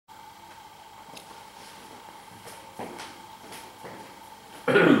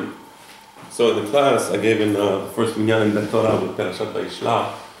So in the class I gave in the first minyan in the Torah with Perashat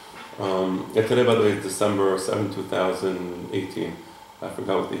VaYishlah. Today, by the way, is December 7, 2018. I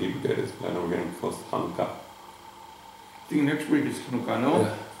forgot what the Hebrew date is, but I know we're getting close to Hanukkah. I think next week is Hanukkah, no?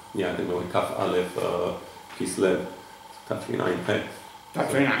 Yeah, I think we're like Kaf Aleph, Kislev, Tafshin Ayin Pei.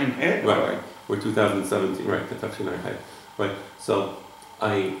 Tafshin Ayin Pei? Right. We're 2017, right, Tafshin Ayin Pei. Right, so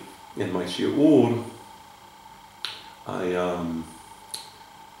in my shiur,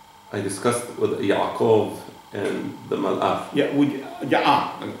 I discussed with Yaakov and the Malach. Yeah,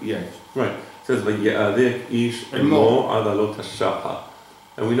 yes. Right. It says, "Vayadek ish emo adalot hashachar,"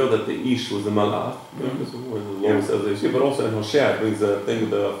 and we know that the ish was the Malach. Because where the Lord says the ish, but also in Hosea it brings the thing,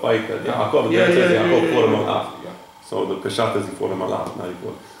 the fight that Yaakov, and then it says Yaakov fought a Malach. Yeah. So the Peshat is he fought a Malach, not he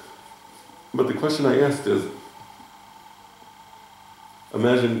fought. But the question I asked is,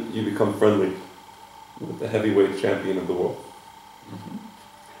 imagine you become friendly with the heavyweight champion of the world.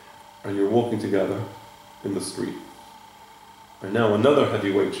 And you're walking together in the street. And now another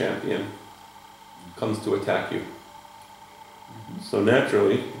heavyweight champion comes to attack you. So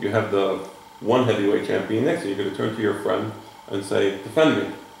naturally, you have the one heavyweight champion next to you. You're going to turn to your friend and say, "Defend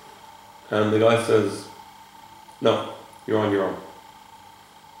me." And the guy says, "No, you're on your own."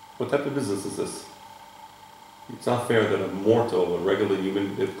 What type of business is this? It's not fair that a mortal, a regular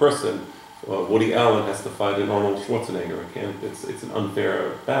human person, Woody Allen has to fight an Arnold Schwarzenegger. It's an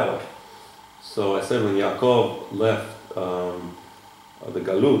unfair battle. So I said when Yaakov left the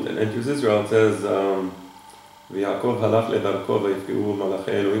Galut and enters Israel, it says, "V'Yaakov halach ledarko v'yifkeu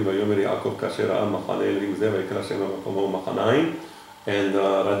malachei Elohim v'yomer Yaakov kasher ra'a machane Elohim zeh v'yikra Hashem ha'makom machanaim." And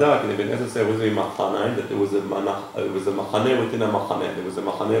Radak and Ibn Ezra said it was a machanaim, that it was a machane within a machane. There was a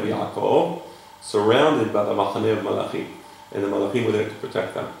machane of Yaakov surrounded by the machane of Malachim, and the Malachim were there to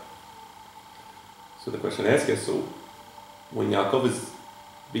protect them. So the question I ask is, so when Yaakov is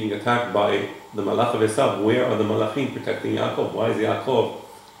being attacked by the Malach of Esav, where are the Malachim protecting Yaakov? Why is Yaakov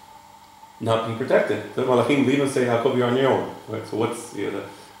not being protected? The Malachim leave and say, "Yaakov, you're on your own." Right? So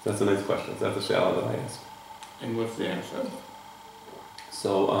that's a nice question. That's a shayla that I ask. And what's the answer? So,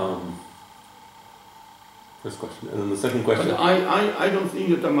 first question. And then the second question. But I don't think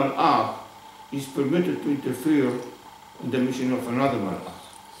that a Malach is permitted to interfere in the mission of another Malach.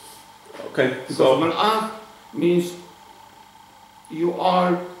 Okay, because so Malach means you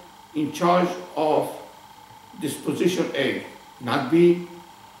are in charge of disposition A, not B,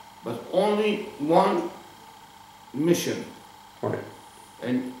 but only one mission. Right.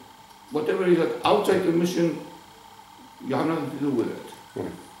 And whatever is outside the mission, you have nothing to do with it.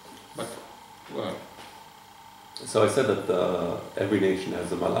 Right. But, well. So I said that every nation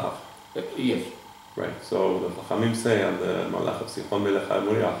has a Malach. Yes. Right, so the Chachamim say on the Malach of Sichon Melech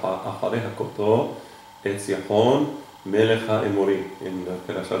HaEmori, Acharei HaKoto Et Sichon Melech HaEmori in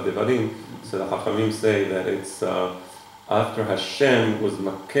Perashat Devarim. So the Chachamim say that it's after Hashem was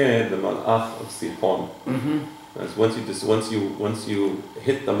Makeh, the Malach of Sichon. As once you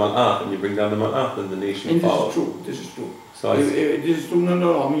hit the Malach and you bring down the Malach, then the nation follows. This is true. So this is true.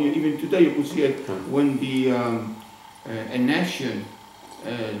 No. I mean, even today you could see it when a nation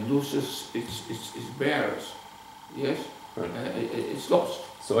loses its bearers. Yes, right. It's lost.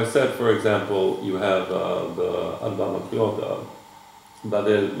 So I said, for example, you have the Arba Matriot,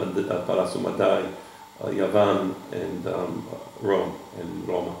 Babel, Parasu Madai, Yavan, and Rome and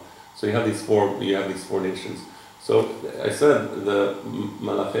Roma. So you have these four nations. So I said the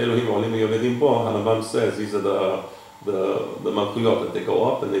Malachei Elohim Olim Yovedim Bo. Hanabam says these are the Malchuyot, that they go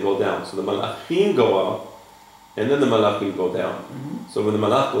up and they go down. So the Malachim go up, and then the Malachim go down. So when the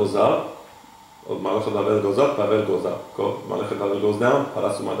Malach goes up, or Malach of Babel goes up, Babel goes up. Malach of Babel goes down,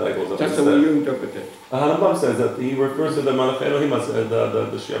 Parasu Madai goes up. That's the way you interpret it. Hanabam says that he refers to the Malachei Elohim as the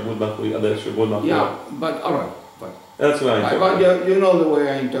Shi'abud Malchuyot. Yeah, but all right. That's what I interpret. But you know the way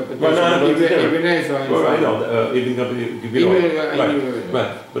I interpret it. I know.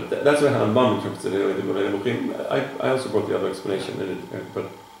 Right. But that's why Hanabam interprets it. I also brought the other explanation.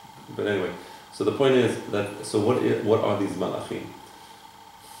 But anyway. So the point is that, so what are these Malachim?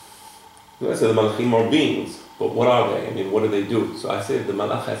 I say the Malachim are beings, but what are they? I mean, what do they do? So I say the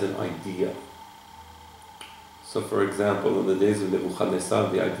Malach has an idea. So for example, in the days of Nebuchadnezzar,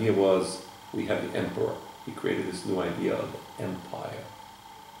 the idea was, we have the emperor. He created this new idea of empire.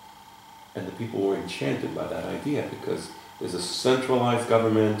 And the people were enchanted by that idea because there's a centralized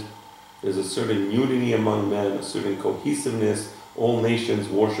government, there's a certain unity among men, a certain cohesiveness. All nations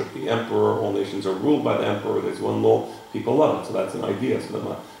worship the emperor, all nations are ruled by the emperor, there's one law, people love it. So that's an idea.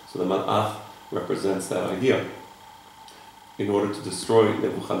 So the Malach represents that idea. In order to destroy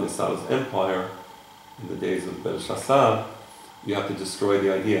Nebuchadnezzar's empire, in the days of Belshazzar, you have to destroy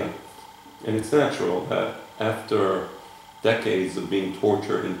the idea. And it's natural that after decades of being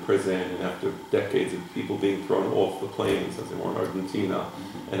tortured in prison, and after decades of people being thrown off the planes, as they were in Argentina,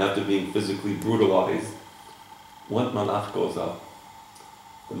 and after being physically brutalized, one malach goes up,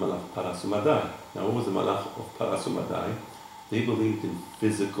 the malach Parasumadai. Now, what was the malach of Parasumadai? They believed in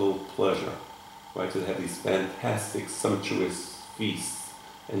physical pleasure, right? So they have these fantastic, sumptuous feasts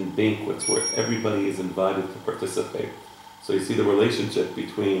and banquets where everybody is invited to participate. So you see the relationship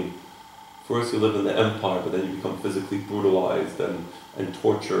between, first you live in the empire, but then you become physically brutalized and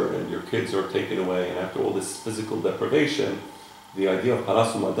tortured, and your kids are taken away, and after all this physical deprivation, the idea of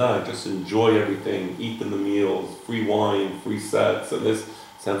Parasumadai, just enjoy everything, eat in the meals, free wine, free sex, and this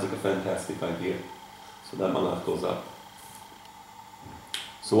sounds like a fantastic idea. So that malach goes up.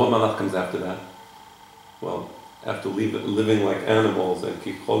 So what malach comes after that? Well, after living like animals, and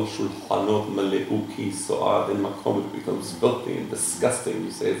kichol shulchanot maleu ki so'ad in makom, it becomes filthy and disgusting.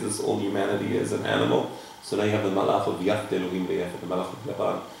 You say, is this all humanity is, an animal? So now you have the malach of Yacht Elohim B'Yafet, the malach of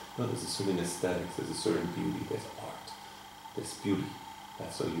Yavan. No, there's a certain aesthetics, there's a certain beauty, there's art, there's beauty.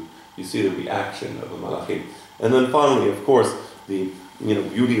 That's so you see the reaction of the malachim. And then finally, of course,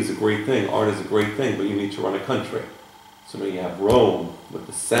 beauty is a great thing, art is a great thing, but you need to run a country. So now you have Rome with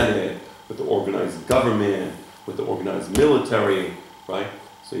the Senate, with the organized government, with the organized military, right?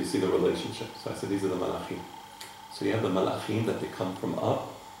 So you see the relationship. So I said these are the malachim. So you have the malachim that they come from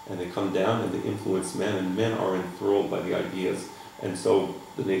up and they come down and they influence men, and men are enthralled by the ideas, and so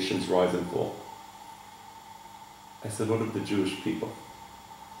the nations rise and fall. I said, what of the Jewish people?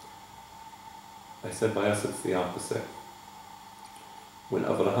 I said, by us it's the opposite. When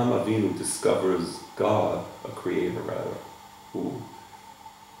Avraham Avinu discovers God, a creator rather, who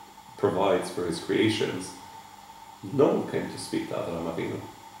provides for his creations, no one came to speak to Avraham Avinu.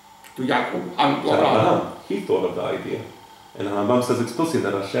 To Yaakov, to Abraham. He thought of the idea. And Rambam says explicitly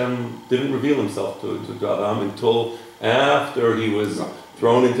that Hashem didn't reveal himself to Abraham until after he was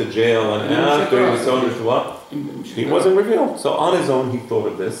thrown into jail and after he was thrown into what? He wasn't revealed. So on his own he thought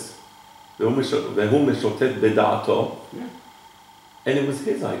of this. And it was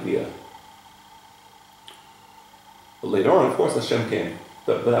his idea. But later on, of course, Hashem came.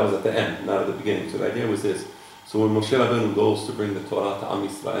 But that was at the end, not at the beginning. So the idea was this. So when Moshe Rabbeinu goes to bring the Torah to Am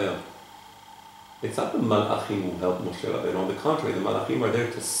Yisrael, it's not the Malachim who help Moshe Rabbeinu. On the contrary, the Malachim are there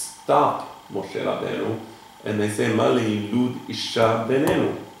to stop Moshe Rabbeinu, and they say, Mali Yilud Isha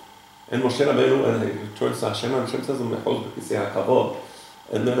Benenu. And Moshe Rabbeinu, and he turns to Hashem, and Hashem says, Mechol B'kisei HaKavod.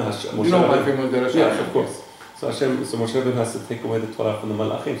 And then Hashem, Moshe Rabbeinu, yes, of course. So Moshe Rabbeinu has to take away the Torah from the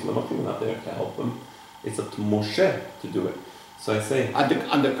Malachim. So the Malachim are not there to help him. It's up to Moshe to do it. So I say, on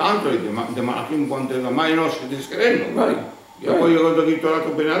the contrary, the Malachim wanted the Ma'inos to discredit. Right.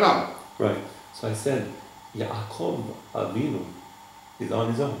 Right. So I said, Yaakov Avinu is on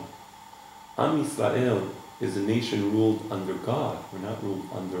his own. Am Yisrael is a nation ruled under God. We're not ruled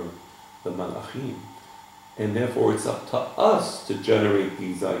under the Malachim. And therefore it's up to us to generate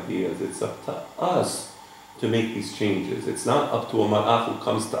these ideas. It's up to us to make these changes. It's not up to a malach who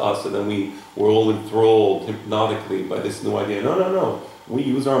comes to us and then we're all enthralled hypnotically by this new idea. No. We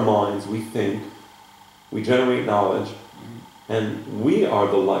use our minds, we think, we generate knowledge, and we are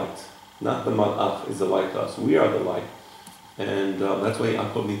the light. Not the malach is the light to us. We are the light. And that's why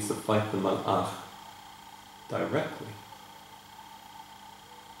Yaakov needs to fight the malach directly.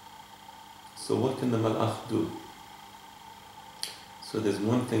 So what can the malach do? So there's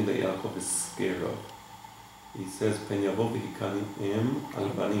one thing that Yaakov is scared of. He says, Pen yavo v'hikanim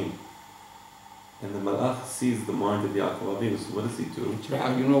al-banim. And the malach sees the mind of Yaakov Avinu. So what does he do?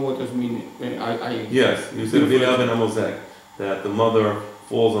 You know what does mean? Yes, you said Bileah ben Amozek, that the mother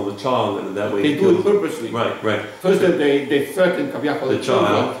falls on the child, and that way they do it purposely. Right. First they threaten the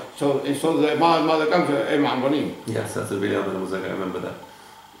child. So the mother comes to Emma Banim. Yes, that's a Bileah ben Amozek. I remember that.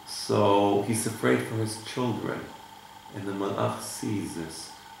 So he's afraid for his children, and the malach sees this.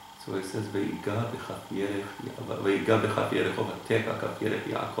 So he says,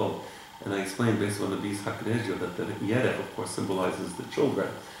 and I explained based on the Beis HaKnesset that the Yerech, of course, symbolizes the children.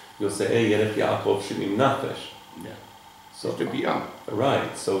 You'll say, hey, Yerech Yaakov Shemim Nafesh. Yeah. So to be young.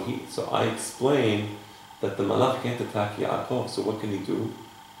 Right. So I explained that the malach can't attack Yaakov. So what can he do?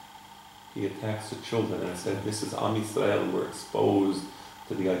 He attacks the children. And I said, this is Am Yisrael. We're exposed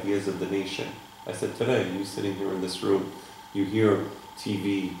to the ideas of the nation. I said, today, you sitting here in this room, you hear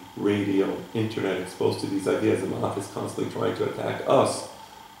TV, radio, internet, exposed to these ideas, and Malach is constantly trying to attack us,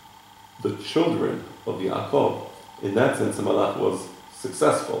 the children of Yaakov. In that sense, the Malach was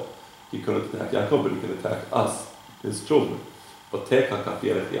successful. He couldn't attack Yaakov, but he could attack us, his children. But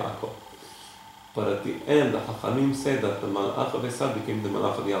Yaakov. But at the end, the Chachamim say that the Malach of Esav became the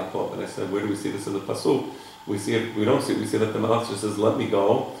Malach of Yaakov. And I said, where do we see this in the Pasuk? We see it, we don't see it. We see that the Malach just says, let me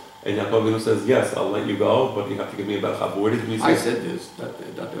go. And Yaakov Avinu says, yes, I'll let you go, but you have to give me a beracha. Where did we see I said this, that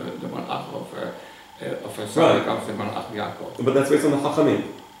the Malach of Esav becomes the Malach of Yaakov. But that's based on the Chachamim.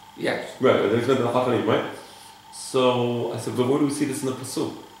 Yes. Right, that's based on the Chachamim, right? So I said, but where do we see this in the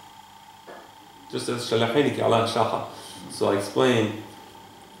Pasuk? Just as Shalacheni ki ala shacha. So I explained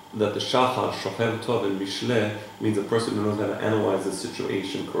that the shachar, shocher tov, and mishleh means a person who knows how to analyze the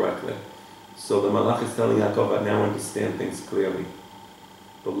situation correctly. So the Malach is telling Yaakov, I now understand things clearly.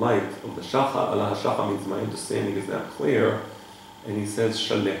 The light of the shachar, ala shacha, means my understanding is now clear. And he says,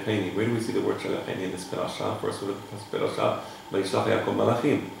 shalecheni. Where do we see the word shalecheni in this parasha? First, what is this parasha? VaYishlah Yaakov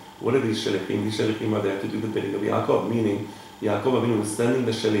malachim. What are these shalichim? These shalichim are there to do the bidding of Yaakov, meaning Yaakov Avinu was sending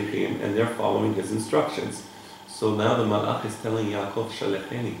the shalichim and they're following his instructions. So now the Malach is telling Yaakov,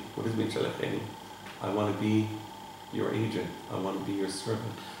 shalecheni. What does it mean, shalecheni? I want to be your agent. I want to be your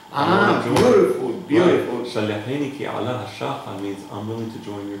servant. Beautiful, beautiful. Shalecheni ki ala hashacha means I'm willing to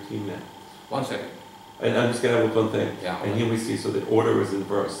join your team now. 1 second. And I'm just going to have one thing. Yeah. And here we see, so the order is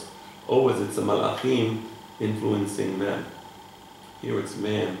inverse. Always it's a malachim influencing man. Here it's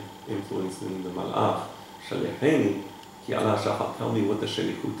man influencing the malach. Shalecheni ki ala hashacha. Tell me what the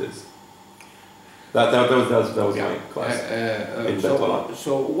shalichut is. That was Yeah. my class.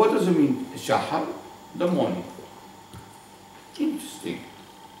 So what does it mean, shahar? The morning. Interesting.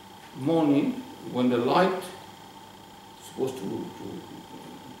 Morning, when the light is supposed to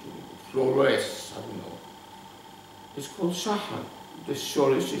fluoresce, I don't know. It's called shahar. The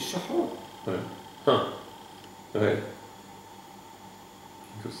shorish is shahar. Right. Huh. Right.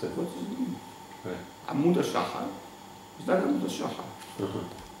 Interesting. What does it mean? Right. Amud shahar. Is that Amud shahar? Uh-huh.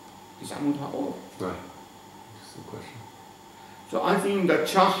 It's Amud ha'or. Right. Interesting question. So I think that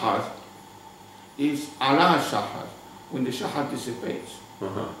shahar is ala shahar, when the shahar dissipates.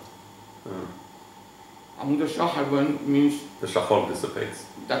 Uh-huh. Amud shahar means... The shachor dissipates.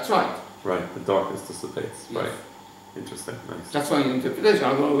 That's right. Right. The darkness dissipates. Yes. Right. Interesting. Nice. That's my interpretation.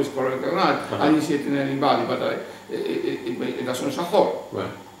 I don't always correct or not. Uh-huh. I didn't see it in anybody, but it doesn't shahor.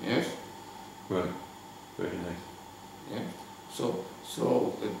 Right. Yes? Right. Very nice. Yeah. So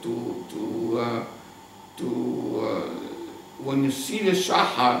when you see the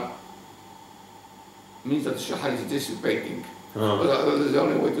shahar, means that the shahar is dissipating. Uh-huh. That's the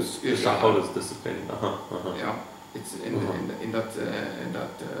only way to see The the shahar. shachor is dissipating. Uh-huh. Uh-huh. Yeah, it's in that.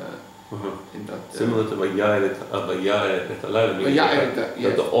 Similar to Vaya'er et Alayla, meaning Vaya'er that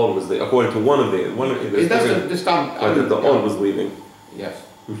yes. the oil was there. According to one of the It doesn't the stamp. that the oil was leaving. Yes.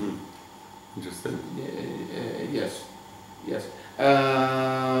 Mm-hmm. Interesting. Yes. Yes.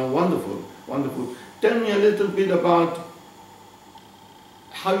 Wonderful. Wonderful. Tell me a little bit about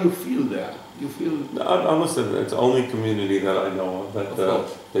how you feel there. You feel... I must say, it's the only community that I know of that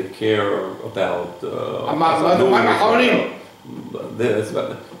they care about this,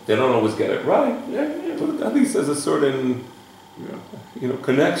 but they don't always get it right. Yeah, but at least there's a certain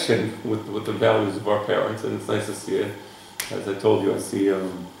connection with the values of our parents, and it's nice to see it. As I told you, I see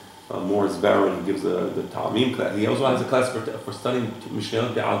Morris Baron, who gives the Ta'amim class. He also has a class for studying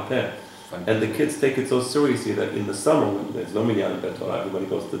Mishnah Be'al Peh. And the kids take it so seriously that in the summer, when there's no minyan in Bet Torah, everybody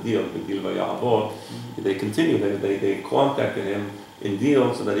goes to Deal, they continue, they contacted him in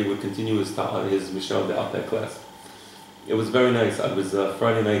Deal so that he would continue his Mishnah Be'al Peh class. It was very nice. I was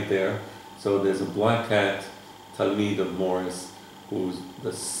Friday night there, so there's a black hat Talmid of Morris, who's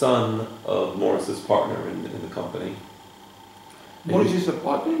the son of Morris's partner in the company. Morris is a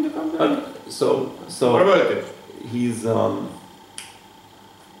partner in the company? So what about it? He's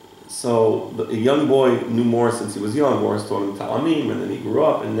so a young boy knew Morris since he was young. Morris taught him Ta'amim, and then he grew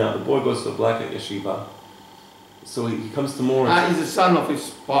up, and now the boy goes to a black yeshiva. So he comes to Morris. He's the son of his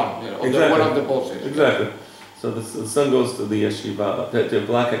partner, or Exactly. one of the bosses. Exactly. So the son goes to the yeshiva, to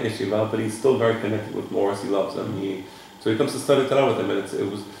black yeshiva, but he's still very connected with Morris. He loves him. So he comes to study Torah with him, and it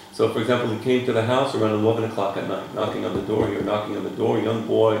was so. For example, he came to the house around 11 o'clock at night, knocking on the door. You're knocking on the door, young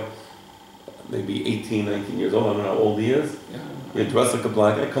boy, maybe 18, 19 years old. I don't know how old he is. Yeah. He dressed like a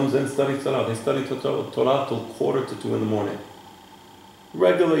black guy, comes in, studies Torah. They study Torah till 1:45 in the morning.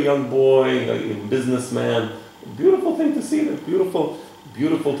 Regular young boy, a businessman. Beautiful thing to see. Beautiful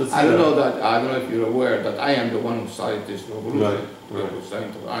to see. I don't know if you're aware that I am the one who started this revolution. Right. I was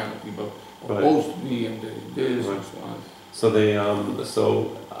saying to people Right. opposed me and this Right. and so on. So they,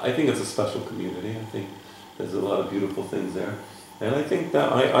 so I think it's a special community. I think there's a lot of beautiful things there. And I think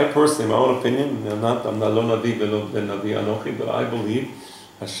that I personally, my own opinion, I'm not lo navi velo ben navi anochi, but I believe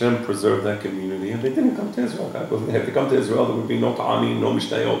Hashem preserved that community, and they didn't come to Israel. If they come to Israel, there would be no ta'amim, no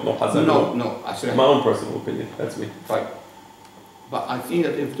mishnayot, no hazanot. No. My own personal opinion. That's me. Right. But I think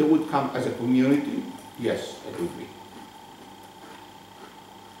that if they would come as a community, yes, it would be.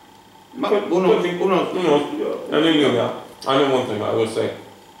 Who knows? I know one thing. I will say,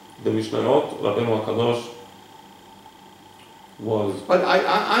 the mishnayot, Rabbeinu HaKadosh was. But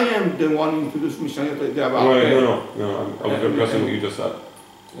I am the one who introduced Mishnayot about. No. I was addressing what you just said.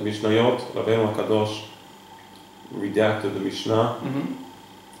 Mishnayot, Rabbeinu HaKadosh redacted the Mishnah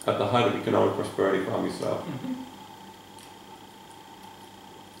at the height of economic prosperity for Am Yisrael.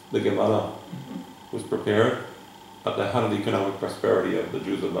 The Gemara was prepared at the height of the economic prosperity of the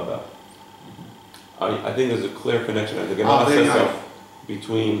Jews of Babel. I think there's a clear connection, and the Gemara says so,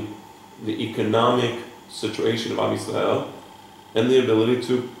 between the economic situation of Am Yisrael and the ability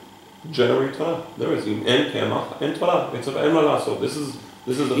to generate Torah. There is en kemach and Torah. It's of en malaso. This is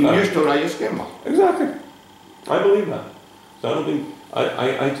the fact. Torah is kemach. Exactly. I believe that. So I don't think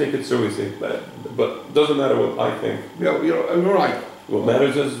I take it seriously, but it doesn't matter what I think. You're right. What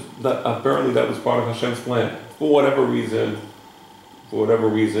matters is that apparently that was part of Hashem's plan. For whatever reason, well,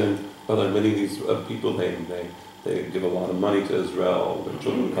 many of these people, they give a lot of money to Israel. Their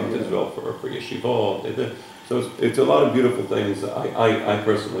children come to Israel for yeshivot. So it's a lot of beautiful things. I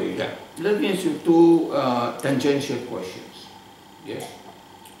personally. Yeah. Let me ask you two tangential questions. Yes.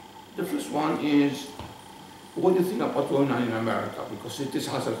 The first one is, what do you think about what's going on in America? Because this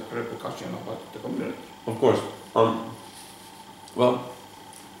has a repercussion about the community. Of course. Well,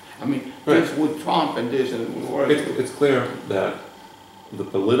 I mean, this with Trump and this and it's clear that the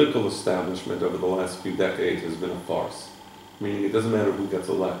political establishment over the last few decades has been a farce. Meaning it doesn't matter who gets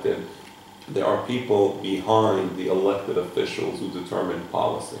elected. There are people behind the elected officials who determine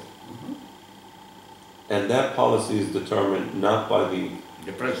policy. And that policy is determined not by the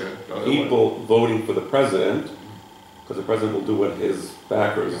president, people voting for the president, because the president will do what his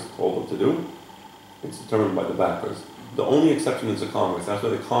backers told him to do. It's determined by the backers. The only exception is the Congress. That's why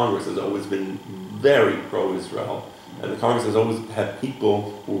the Congress has always been very pro-Israel. And the Congress has always had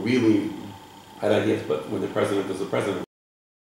people who really had ideas, but when the president is the president,